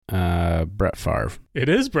Brett Favre. It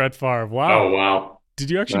is Brett Favre. Wow. Oh, wow. Did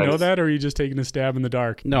you actually know that, or are you just taking a stab in the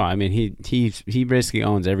dark? No, I mean he basically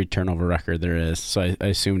owns every turnover record there is, so I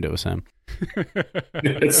assumed it was him.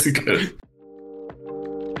 It's good.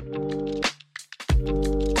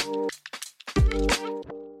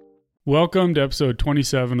 Welcome to episode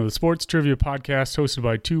 27 of the Sports Trivia Podcast, hosted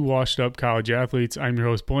by two washed-up college athletes. I'm your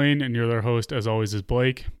host, Blaine, and your other host, as always, is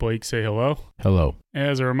Blake. Blake, say hello. Hello.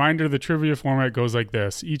 As a reminder, the trivia format goes like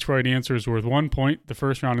this. Each right answer is worth 1 point. The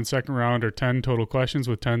first round and second round are 10 total questions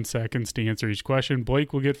with 10 seconds to answer each question.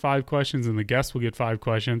 Blake will get 5 questions, and the guest will get 5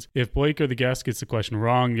 questions. If Blake or the guest gets the question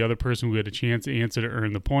wrong, the other person will get a chance to answer to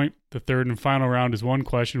earn the point. The third and final round is 1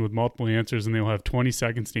 question with multiple answers, and they will have 20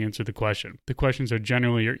 seconds to answer the question. The questions are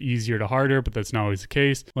generally easier to harder, but that's not always the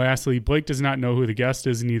case. Lastly, Blake does not know who the guest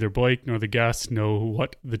is, and neither Blake nor the guest know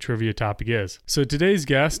what the trivia topic is. So today's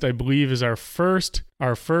guest, I believe, is our first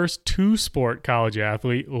two-sport college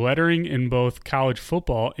athlete, lettering in both college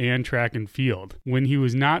football and track and field. When he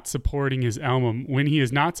is not supporting his alma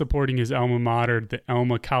mater, the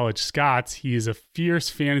Alma College Scots, he is a fierce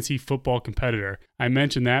fantasy football competitor. I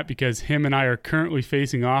mention that because him and I are currently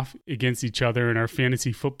facing off against each other in our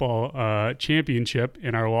fantasy football championship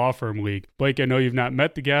in our law firm league. Blake, I know you've not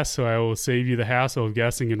met the guest, so I will save you the hassle of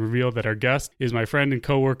guessing and reveal that our guest is my friend and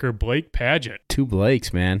coworker Blake Paget. Two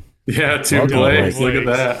Blakes, man. Yeah, two Blakes. Look at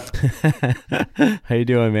that. How you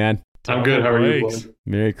doing, man? I'm good. How are you, Blake?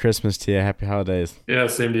 Merry Christmas to you. Happy holidays. Yeah,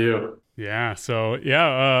 same to you. Yeah, so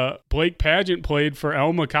Blake Paget played for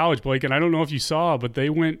Alma College, Blake, and I don't know if you saw, but they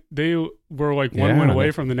were like one win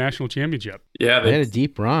away from the national championship. Yeah, they had a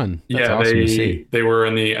deep run. That's awesome to see. They were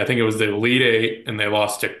in I think it was the Elite Eight, and they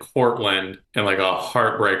lost to Cortland in like a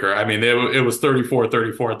heartbreaker. I mean, it was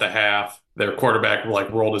 34-34 at the half. Their quarterback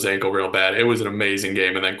rolled his ankle real bad. It was an amazing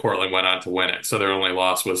game, and then Cortland went on to win it. So their only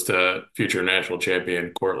loss was to future national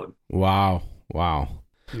champion Cortland. Wow.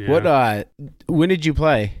 Yeah. When did you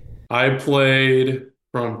play? I played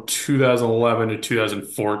from 2011 to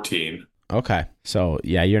 2014. Okay. So,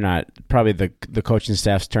 yeah, you're not probably the coaching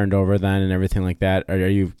staff's turned over then and everything like that. Are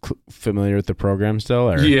you familiar with the program still?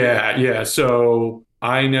 Or? Yeah. So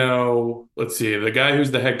I know, let's see, the guy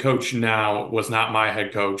who's the head coach now was not my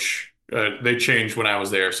head coach. They changed when I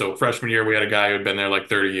was there. So freshman year, we had a guy who had been there like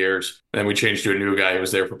 30 years. Then we changed to a new guy who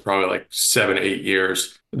was there for probably like 7-8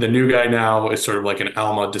 years. The new guy now is sort of like an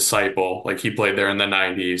Alma disciple. Like he played there in the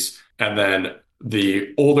 90s. And then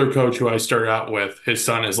the older coach who I started out with, his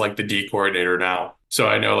son is like the D coordinator now. So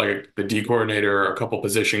I know like the D coordinator, a couple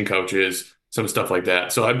position coaches, some stuff like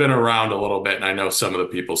that. So I've been around a little bit and I know some of the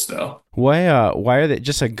people still. Why are they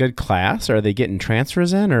just a good class? Or are they getting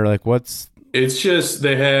transfers in or like what's... It's just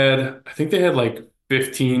I think they had like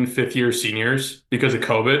 15 fifth-year seniors because of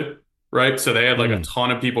COVID, right? So they had like a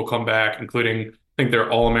ton of people come back, including, I think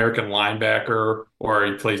their All-American linebacker, or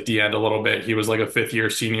he plays D-end a little bit. He was like a fifth-year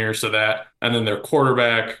senior, and then their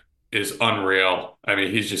quarterback is unreal. I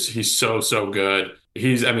mean, he's so good.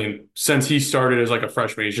 Since he started as like a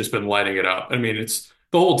freshman, he's just been lighting it up. I mean,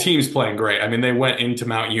 the whole team's playing great. I mean, they went into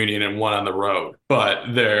Mount Union and won on the road,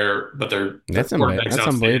 but their quarterback's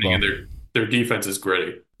outstanding, and their defense is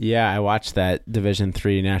gritty. Yeah, I watched that Division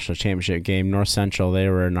III national championship game. North Central, they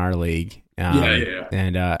were in our league. Yeah.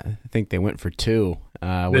 And I think they went for 2,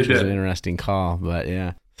 which was an interesting call. But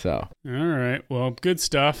yeah, so. All right. Well, good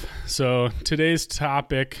stuff. So today's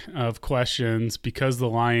topic of questions, because the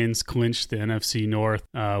Lions clinched the NFC North,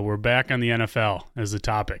 we're back on the NFL as the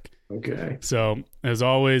topic. Okay. So, as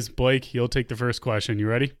always, Blake, you'll take the first question. You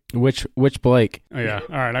ready? Which Blake? Oh, yeah.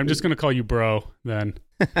 All right. I'm just going to call you bro then.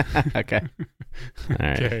 Okay. All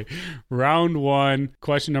right. Okay. Round 1.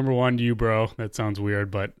 Question number 1 to you, bro. That sounds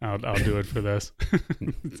weird, but I'll do it for this.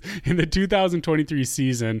 In the 2023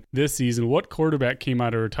 season, what quarterback came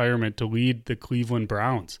out of retirement to lead the Cleveland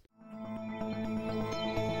Browns?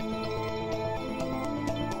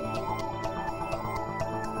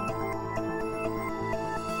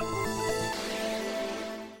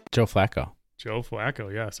 Joe Flacco. Joe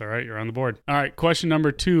Flacco, yes. All right, you're on the board. All right, question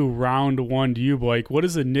number 2, round 1 to you, Blake. What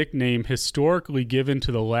is the nickname historically given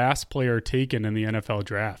to the last player taken in the NFL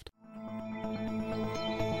draft?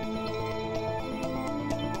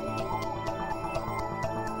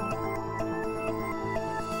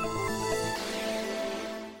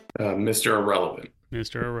 Mr. Irrelevant.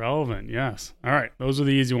 Mr. Irrelevant, yes. All right, those are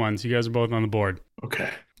the easy ones. You guys are both on the board. Okay.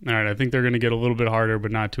 All right, I think they're going to get a little bit harder,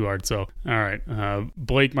 but not too hard. So, all right,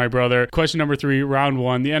 Blake, my brother. Question number 3, round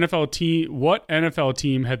 1. The NFL team. What NFL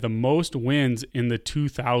team had the most wins in the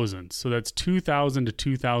 2000s? So that's 2000 to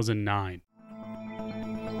 2009.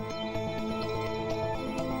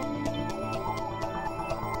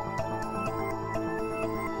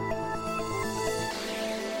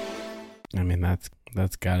 mean,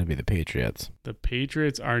 that's got to be the Patriots. The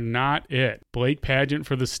Patriots are not it. Blake Pageant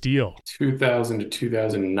for the steal. 2000 to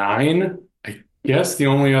 2009. I guess the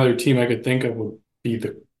only other team I could think of would be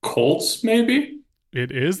the Colts, maybe?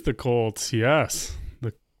 It is the Colts, yes.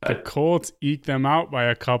 The Colts eked them out by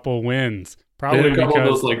a couple wins. They had Probably a couple of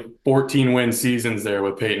because those like 14-win seasons there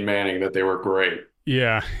with Peyton Manning that they were great.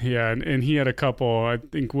 yeah, and he had a couple. I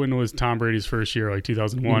think when was Tom Brady's first year, like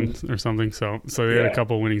 2001 or something. So they had a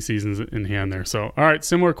couple winning seasons in hand there. So all right,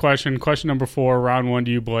 similar question. Question number 4, round 1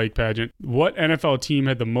 to you, Blake Pageant. What NFL team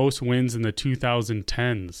had the most wins in the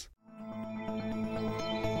 2010s?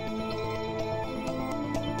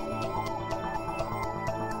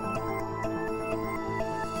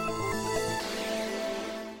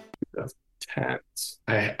 Tens.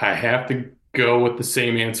 I have to go with the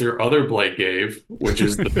same answer other Blake gave, which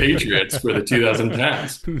is the Patriots for the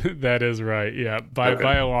 2010s. That is right. Yeah,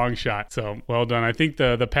 by a long shot. So well done. I think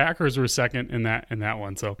the Packers were second in that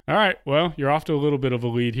one. So all right, well, you're off to a little bit of a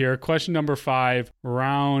lead here. Question number 5,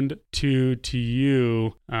 round 2 to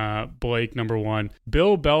you, Blake. Number 1.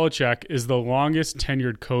 Bill Belichick is the longest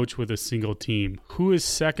tenured coach with a single team. Who is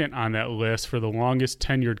second on that list for the longest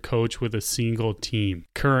tenured coach with a single team?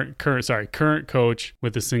 Current coach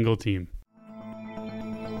with a single team.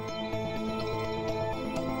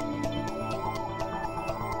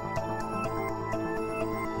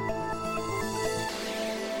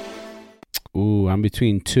 Ooh, I'm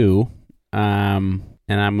between 2. And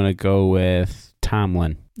I'm going to go with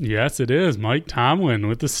Tomlin. Yes, it is Mike Tomlin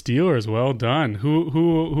with the Steelers. Well done.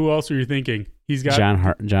 Who else are you thinking? He's got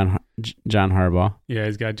John Harbaugh. Yeah,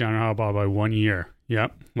 he's got John Harbaugh by 1 year.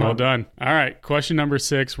 Yep. Well done. All right. Question number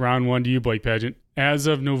 6, round 1 to you, Blake Pageant. As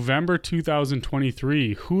of November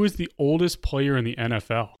 2023, who is the oldest player in the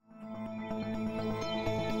NFL?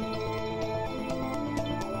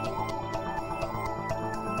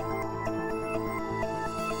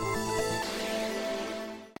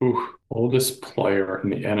 Ooh, oldest player in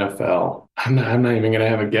the NFL. I'm not even gonna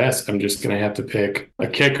have a guess. I'm just gonna have to pick a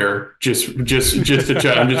kicker. Just to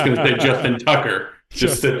try. I'm just gonna say Justin Tucker.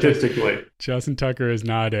 Just statistically. Justin Tucker is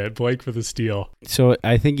not it. Blake for the steal. So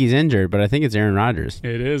I think he's injured, but I think it's Aaron Rodgers.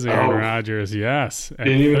 It is Aaron Rodgers, yes.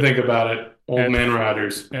 Didn't even think about it. Old man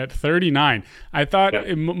Rodgers. At 39. I thought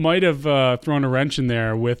it might have thrown a wrench in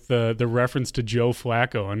there with the reference to Joe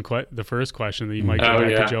Flacco and the first question that you might go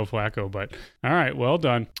back to Joe Flacco. But all right, well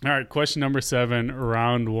done. All right, question number 7,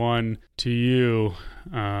 round 1 to you,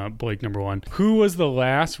 Blake. Number 1. Who was the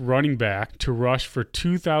last running back to rush for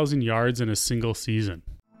 2,000 yards in a single season?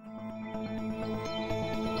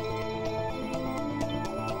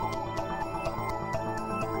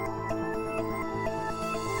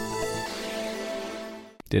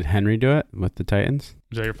 Did Henry do it with the Titans?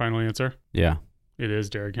 Is that your final answer? Yeah. It is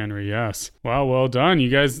Derrick Henry, yes. Wow, well done. You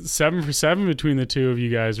guys, 7 for 7 between the two of you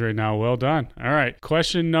guys right now. Well done. All right.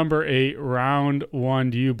 Question number 8, round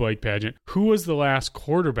 1 to you, Blake Pageant. Who was the last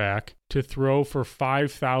quarterback to throw for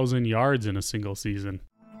 5,000 yards in a single season?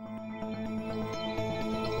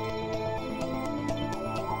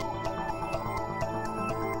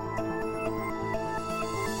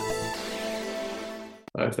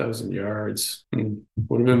 $5,000 yards.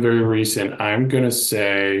 Would have been very recent. I'm going to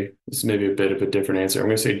say, this is maybe a bit of a different answer. I'm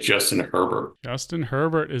going to say Justin Herbert. Justin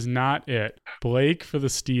Herbert is not it. Blake for the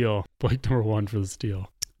steal. Blake number 1 for the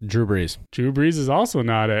steal. Drew Brees. Drew Brees is also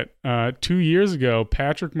not it. 2 years ago,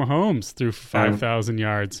 Patrick Mahomes threw for 5,000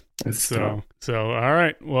 yards. So all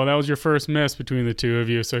right. Well, that was your first miss between the two of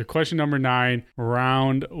you. So question number 9,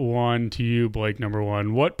 round 1 to you, Blake number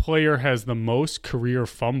 1. What player has the most career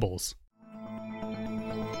fumbles?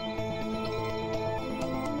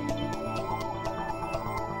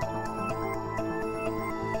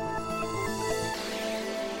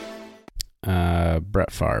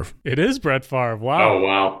 Brett Favre. It is Brett Favre. Wow. Oh,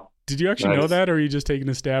 wow. Did you actually know that, or are you just taking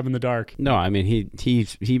a stab in the dark? No, I mean,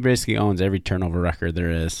 he basically owns every turnover record there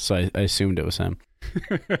is, so I assumed it was him.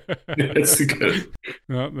 That's good.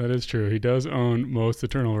 Well, that is true. He does own most of the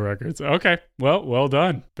turnover records. Okay. Well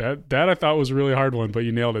done. That I thought was a really hard one, but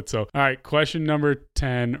you nailed it. So, all right. Question number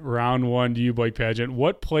 10, round 1 to you, Blake Pageant.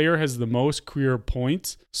 What player has the most career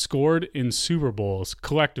points scored in Super Bowls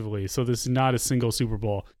collectively? So this is not a single Super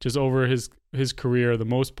Bowl, just over his career, the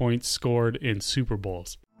most points scored in Super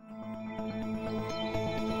Bowls.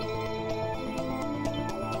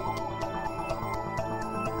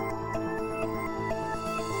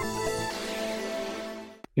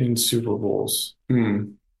 In Super Bowls.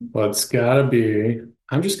 Well, it's got to be,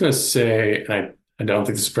 I'm just going to say, and I don't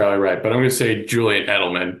think this is probably right, but I'm going to say Julian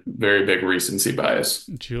Edelman. Very big recency bias.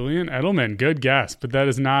 Julian Edelman, good guess, but that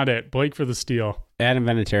is not it. Blake for the steal. Adam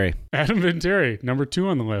Vinatieri. Adam Vinatieri, number 2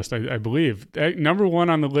 on the list, I believe. Number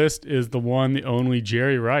 1 on the list is the one, the only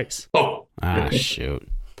Jerry Rice. Oh, Shoot.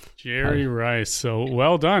 Jerry Rice. So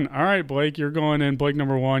well done. All right, Blake, you're going in. Blake,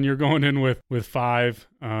 number 1, you're going in with 5.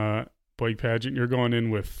 Blake Paget, you're going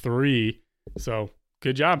in with 3. So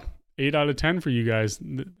good job. 8 out of 10 for you guys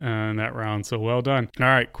in that round. So well done. All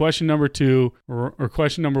right. Question number 2 or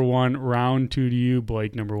question number 1, round 2 to you,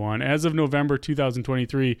 Blake, number 1. As of November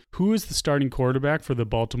 2023, who is the starting quarterback for the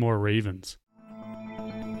Baltimore Ravens?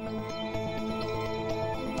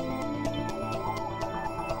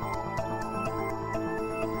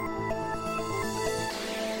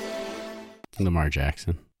 Lamar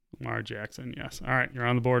Jackson. Lamar Jackson, yes. All right, you're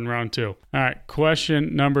on the board in round 2. All right,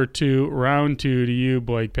 question number 2, round 2 to you,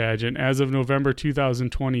 Blake Paget. As of November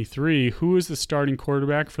 2023, who is the starting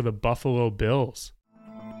quarterback for the Buffalo Bills?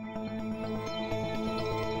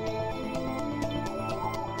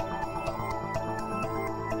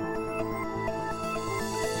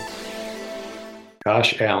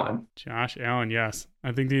 Josh Allen. Josh Allen, yes.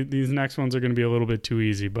 I think these next ones are going to be a little bit too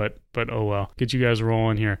easy, but oh well. Get you guys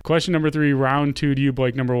rolling here. Question number 3, round 2 to you,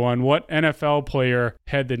 Blake, number 1. What NFL player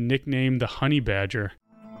had the nickname the Honey Badger?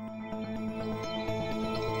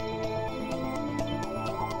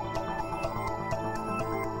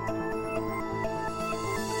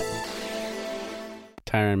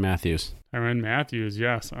 Tyrann Matthews. Tyrann Matthews,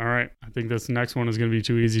 yes. All right. I think this next one is going to be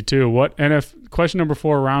too easy too. Question number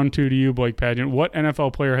 4, round 2 to you, Blake Paget. What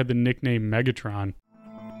NFL player had the nickname Megatron?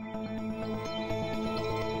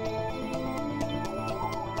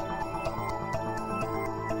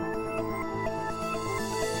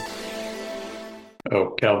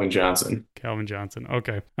 Oh, Calvin Johnson. Calvin Johnson.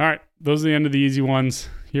 Okay. All right. Those are the end of the easy ones.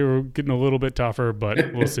 Here we're getting a little bit tougher,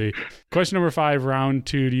 but we'll see. Question number 5, round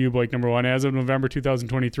 2 to you, Blake, number 1. As of November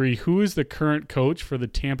 2023, who is the current coach for the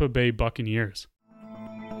Tampa Bay Buccaneers?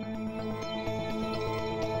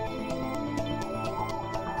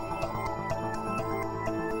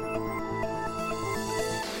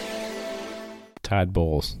 Todd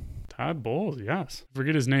Bowles. Todd Bowles, yes.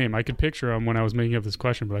 Forget his name. I could picture him when I was making up this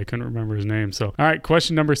question, but I couldn't remember his name. So, all right,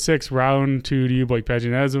 question number 6, round 2 to you, Blake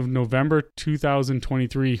Paget. As of November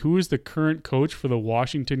 2023, who is the current coach for the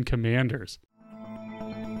Washington Commanders?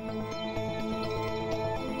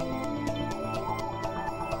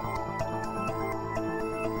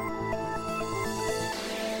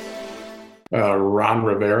 Ron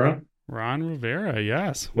Rivera. Ron Rivera,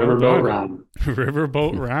 yes. Riverboat Ron.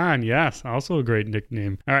 Riverboat Ron, yes. Also a great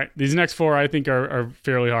nickname. All right, these next 4 I think are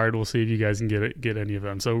fairly hard. We'll see if you guys can get any of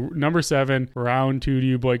them. So number 7, round 2 to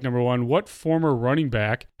you, Blake, number 1. What former running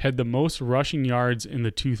back had the most rushing yards in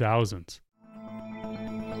the 2000s?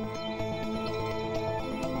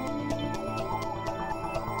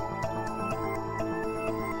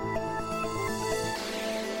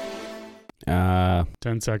 Uh,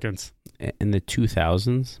 10 seconds. In the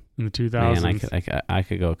 2000s? In the 2000s. Man, I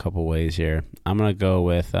could go a couple ways here. I'm going to go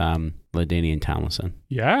with LaDainian Tomlinson.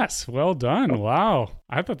 Yes, well done. Wow.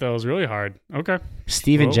 I thought that was really hard. Okay.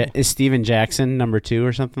 Is Steven Jackson number 2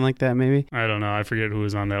 or something like that, maybe? I don't know. I forget who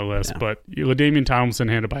was on that list, but LaDainian Tomlinson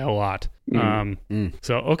had it by a lot.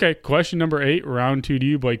 So, okay. Question number 8, round 2 to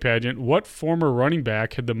you, Blake Paget. What former running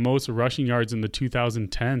back had the most rushing yards in the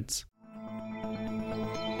 2010s?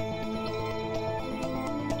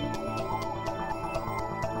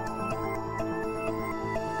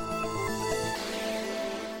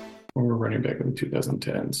 Former running back in the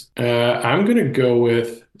 2010s. I'm going to go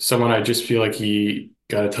with someone I just feel like he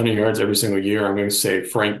got a ton of yards every single year. I'm going to say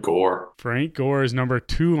Frank Gore. Frank Gore is number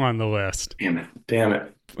 2 on the list. Damn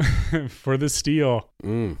it. For the steal.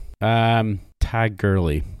 Todd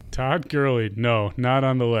Gurley. Todd Gurley. No, not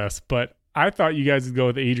on the list. But I thought you guys would go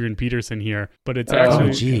with Adrian Peterson here. But it's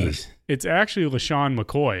actually it's actually LaShawn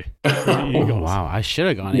McCoy for the Eagles. Oh, wow. I should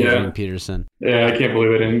have gone Adrian Peterson. Yeah, I can't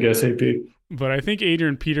believe I didn't guess AP. But I think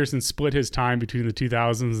Adrian Peterson split his time between the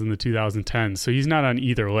 2000s and the 2010s, so he's not on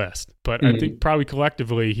either list. But I think probably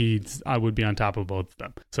collectively I would be on top of both of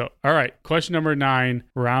them. So, all right, question number 9,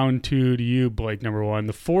 round 2 to you, Blake, number 1.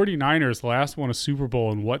 The 49ers last won a Super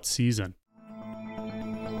Bowl in what season?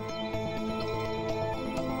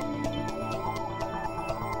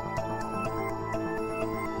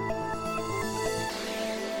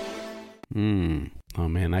 Oh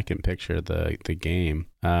man, I can picture the game.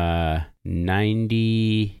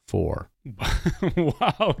 94.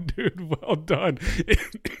 Wow, dude, well done.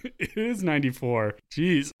 It is 94.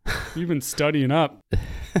 Jeez, you've been studying up.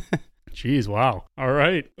 Jeez, wow. All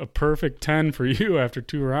right. A perfect 10 for you after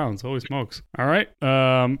 2 rounds. Holy smokes. All right.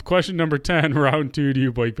 Question number 10, round 2 to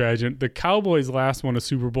you, Blake Pageant. The Cowboys last won a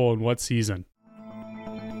Super Bowl in what season?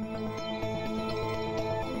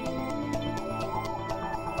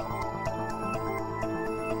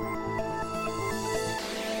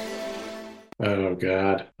 Oh,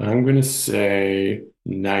 God. I'm going to say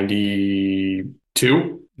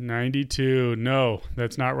 92. 92. No,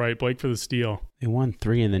 that's not right. Blake for the steal. They won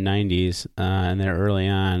 3 in the 90s, and they're early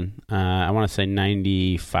on. I want to say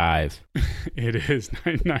 95. It is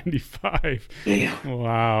 95. Damn.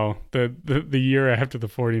 Wow. The year after the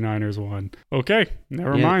 49ers won. Okay,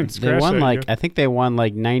 never Yeah, mind. They Scratch won that. I think they won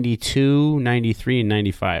 92, 93, and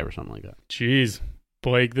 95 or something like that. Jeez.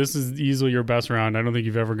 Blake, this is easily your best round. I don't think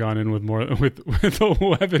you've ever gone in with more with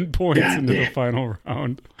 11 points into the final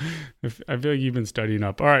round. I feel like you've been studying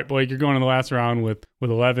up. All right, Blake, you're going in the last round with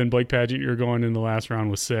 11. Blake Pageant, you're going in the last round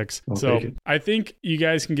with 6. So I think you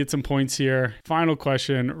guys can get some points here. Final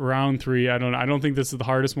question, round 3. I don't think this is the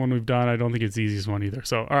hardest one we've done. I don't think it's the easiest one either.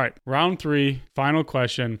 So all right, round 3, final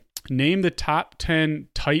question. Name the top 10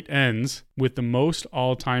 tight ends with the most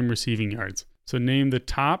all-time receiving yards. So name the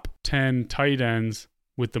top 10 tight ends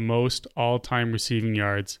with the most all-time receiving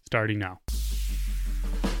yards starting now.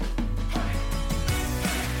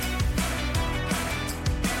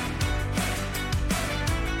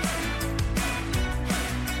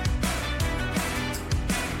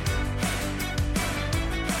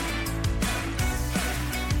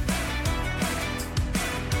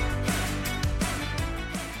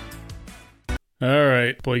 All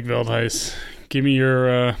right, Blake Veldhuis, give me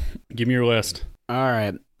your list. All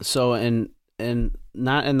right. So in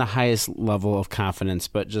not in the highest level of confidence,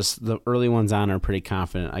 but just the early ones on are pretty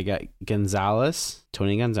confident. I got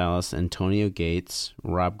Tony Gonzalez, Antonio Gates,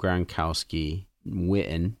 Rob Gronkowski,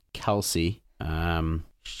 Witten, Kelsey,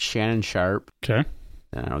 Shannon Sharp. Okay.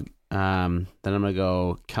 Then I'm gonna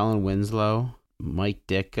go Kellen Winslow, Mike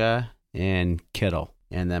Ditka, and Kittle.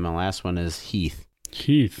 And then my last one is Heath.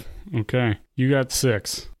 Okay. You got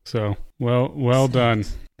 6. So well done.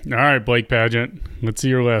 All right, Blake Pageant. Let's see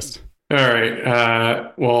your list. All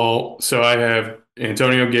right. So I have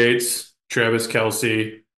Antonio Gates, Travis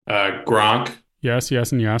Kelce, Gronk. Yes,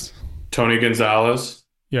 and yes. Tony Gonzalez.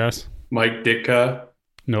 Yes. Mike Ditka.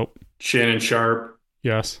 Nope. Shannon Sharp.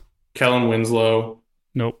 Yes. Kellen Winslow.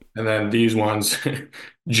 Nope. And then these ones,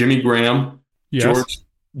 Jimmy Graham. Yes.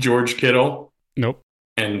 George Kittle. Nope.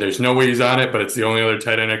 And there's no way he's on it, but it's the only other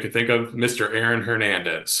tight end I could think of, Mr. Aaron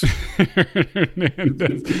Hernandez.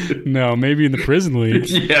 No, maybe in the prison league.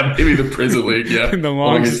 Yeah, maybe the prison league. Yeah, the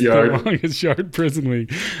longest yard prison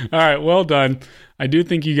league. All right, well done. I do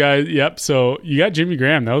think you guys. Yep. So you got Jimmy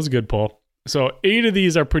Graham. That was a good pull. So 8 of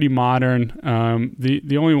these are pretty modern.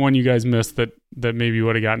 The only one you guys missed that maybe you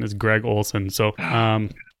would have gotten is Greg Olsen. So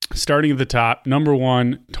starting at the top, number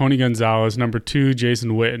 1, Tony Gonzalez. Number 2,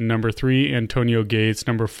 Jason Witten. Number 3, Antonio Gates.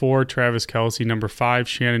 Number 4, Travis Kelce. Number 5,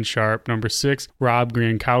 Shannon Sharp. Number 6, Rob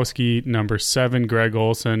Gronkowski. Number 7, Greg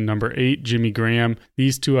Olsen. Number 8, Jimmy Graham.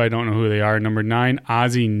 These 2, I don't know who they are. Number 9,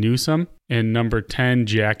 Ozzie Newsome. And number 10,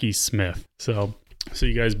 Jackie Smith. So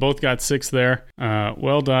you guys both got 6 there.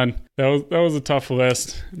 Well done. That was a tough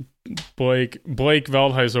list. Blake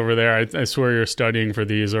Veldhuis over there, I swear you're studying for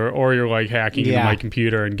these, or you're like hacking into my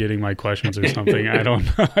computer and getting my questions or something. I don't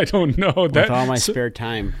know. With all my spare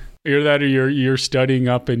time. Either that or you're studying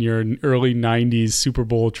up in your early 90s Super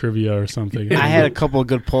Bowl trivia or something. I had a couple of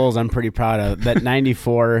good polls I'm pretty proud of. That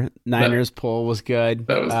 94 Niners poll was good.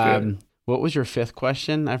 That was good. What was your 5th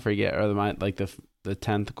question? I forget. Or the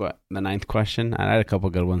 10th, the 9th question. I had a couple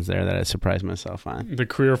good ones there that I surprised myself on. The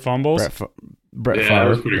career fumbles. Brett Favre. That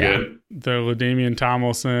was pretty good. The LaDainian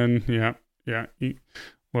Tomlinson. Yeah.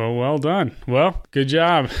 Well done. Well, good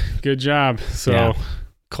job. So,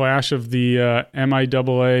 clash of the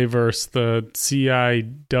MIAA versus the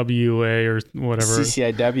CIWA or whatever.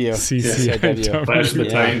 CCIW. Clash of the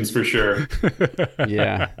Titans for sure.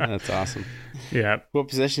 Yeah, that's awesome. Yeah. What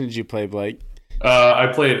position did you play, Blake? I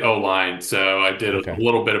played O-line, so I did a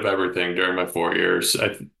little bit of everything during my 4 years.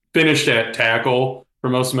 I finished at tackle for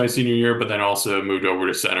most of my senior year, but then also moved over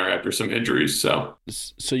to center after some injuries. So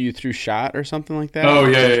you threw shot or something like that? Oh,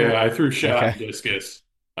 yeah. I threw shot and discus.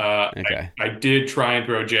 Okay. I did try and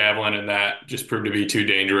throw javelin, and that just proved to be too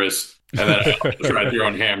dangerous. And then I also tried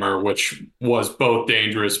throwing hammer, which was both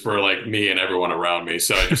dangerous for like me and everyone around me.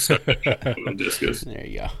 So I just stuck to javelin and discus. There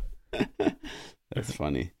you go. That's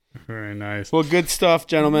funny. Very nice. Well, good stuff,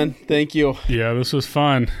 gentlemen. Thank you. Yeah, this was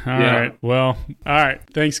fun. All right. Well, all right.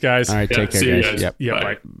 Thanks, guys. All right. Take care, guys.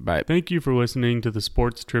 Yep. Bye. Thank you for listening to the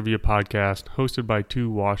Sports Trivia Podcast hosted by 2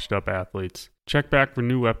 washed-up athletes. Check back for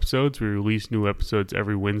new episodes. We release new episodes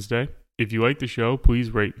every Wednesday. If you like the show,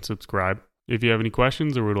 please rate and subscribe. If you have any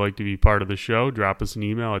questions or would like to be part of the show, drop us an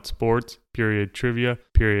email at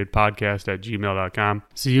sports.trivia.podcast@gmail.com.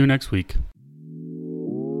 See you next week.